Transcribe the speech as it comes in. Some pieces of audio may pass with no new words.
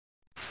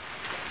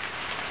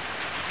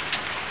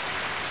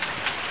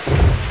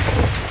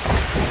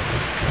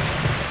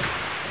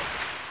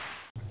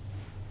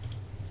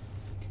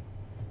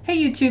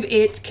YouTube?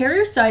 It's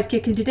Kari,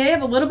 iSydekick, and today I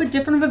have a little bit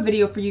different of a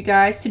video for you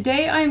guys.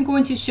 Today I am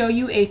going to show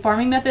you a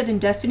farming method in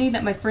Destiny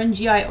that my friend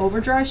GI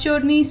Overdrive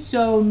showed me.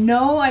 So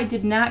no, I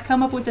did not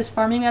come up with this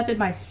farming method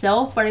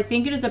myself, but I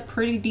think it is a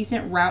pretty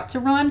decent route to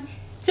run.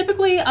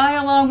 Typically,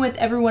 I, along with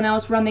everyone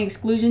else, run the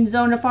exclusion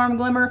zone to farm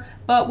Glimmer,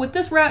 but with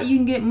this route you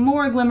can get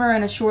more Glimmer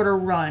in a shorter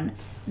run.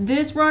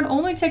 This run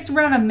only takes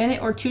around a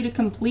minute or two to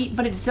complete,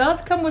 but it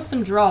does come with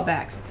some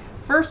drawbacks.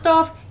 First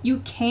off, you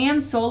can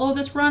solo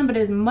this run, but it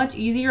is much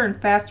easier and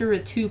faster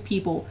with two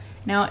people.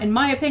 Now, in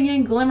my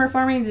opinion, Glimmer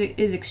farming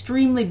is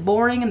extremely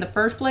boring in the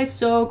first place,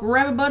 so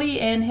grab a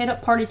buddy and hit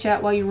up party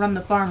chat while you run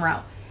the farm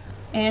route.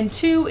 And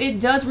two, it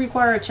does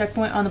require a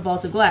checkpoint on the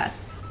Vault of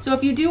Glass. So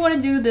if you do want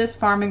to do this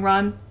farming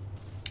run,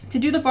 to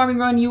do the farming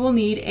run, you will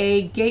need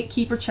a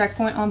gatekeeper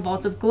checkpoint on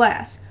Vault of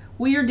Glass.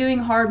 We are doing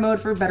hard mode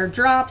for better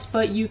drops,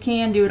 but you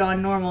can do it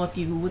on normal if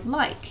you would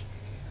like.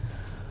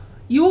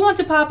 You will want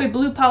to pop a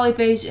blue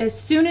polyphage as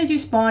soon as you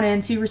spawn in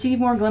to receive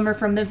more Glimmer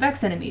from the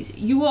Vex enemies.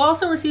 You will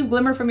also receive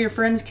Glimmer from your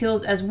friends'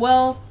 kills as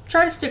well.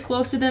 Try to stick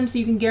close to them so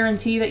you can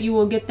guarantee that you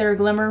will get their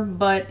Glimmer,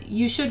 but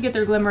you should get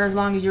their Glimmer as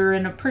long as you're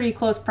in a pretty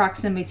close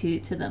proximity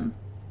to them.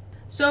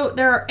 So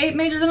there are 8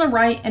 majors on the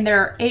right and there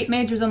are 8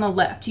 majors on the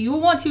left. You will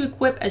want to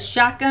equip a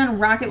shotgun,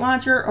 rocket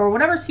launcher, or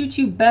whatever suits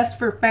you best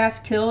for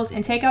fast kills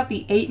and take out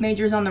the 8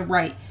 majors on the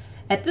right.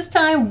 At this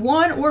time,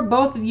 one or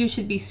both of you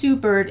should be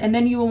supered, and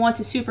then you will want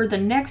to super the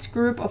next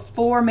group of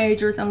 4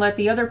 majors and let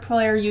the other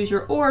player use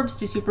your orbs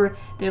to super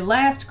the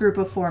last group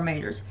of 4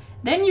 majors.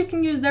 Then you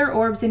can use their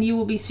orbs and you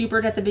will be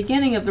supered at the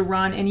beginning of the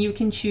run, and you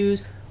can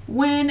choose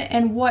when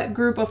and what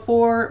group of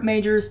 4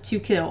 majors to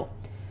kill.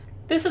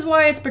 This is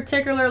why it's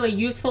particularly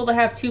useful to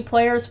have 2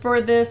 players for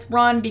this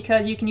run,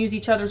 because you can use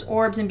each other's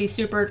orbs and be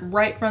supered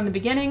right from the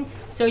beginning,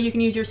 so you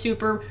can use your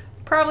super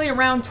probably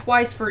around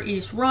twice for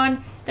each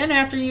run. Then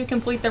after you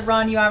complete the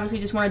run, you obviously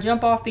just want to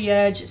jump off the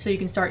edge so you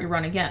can start your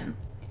run again.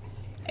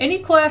 Any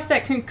class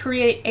that can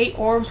create 8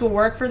 orbs will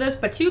work for this,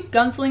 but 2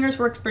 gunslingers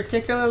works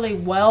particularly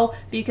well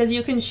because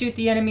you can shoot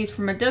the enemies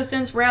from a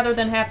distance rather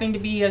than having to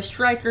be a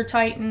striker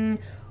titan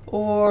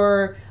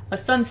or a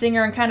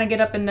sunsinger and kind of get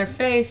up in their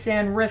face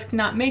and risk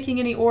not making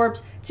any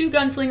orbs. 2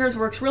 gunslingers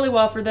works really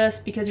well for this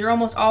because you're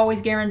almost always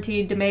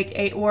guaranteed to make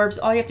 8 orbs.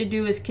 All you have to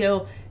do is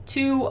kill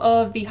 2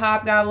 of the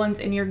hobgoblins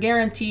and you're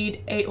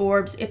guaranteed 8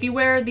 orbs. If you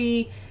wear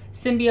the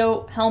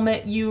symbiote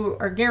helmet, you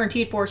are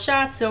guaranteed 4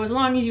 shots, so as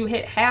long as you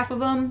hit half of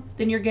them,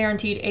 then you're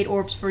guaranteed 8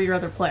 orbs for your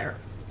other player.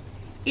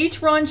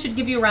 Each run should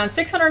give you around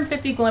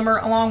 650 Glimmer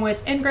along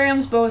with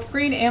engrams, both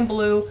green and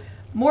blue,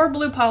 more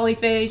blue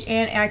polyphage,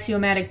 and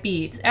axiomatic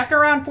beads. After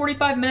around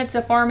 45 minutes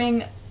of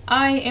farming,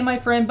 I and my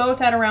friend both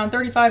had around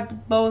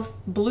 35 both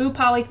blue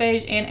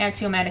polyphage and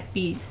axiomatic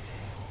beads.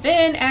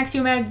 Then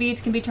axiomatic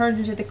beads can be turned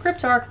into the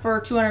Cryptarch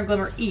for 200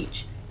 Glimmer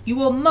each. You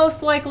will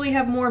most likely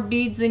have more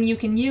beads than you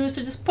can use,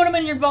 so just put them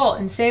in your vault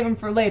and save them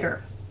for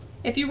later.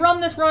 If you run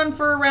this run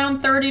for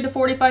around 30 to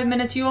 45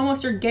 minutes, you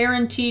almost are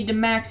guaranteed to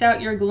max out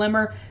your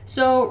Glimmer.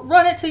 So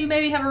run it till you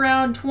maybe have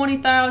around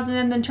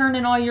 20,000, then turn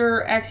in all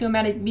your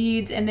axiomatic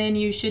beads, and then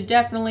you should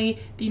definitely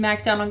be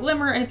maxed out on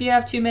Glimmer. And if you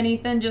have too many,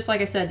 then just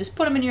like I said, just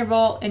put them in your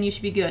vault and you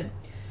should be good.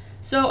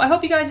 So I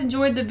hope you guys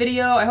enjoyed the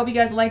video. I hope you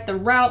guys liked the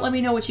route. Let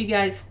me know what you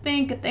guys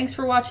think. Thanks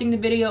for watching the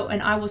video,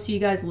 and I will see you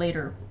guys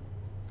later.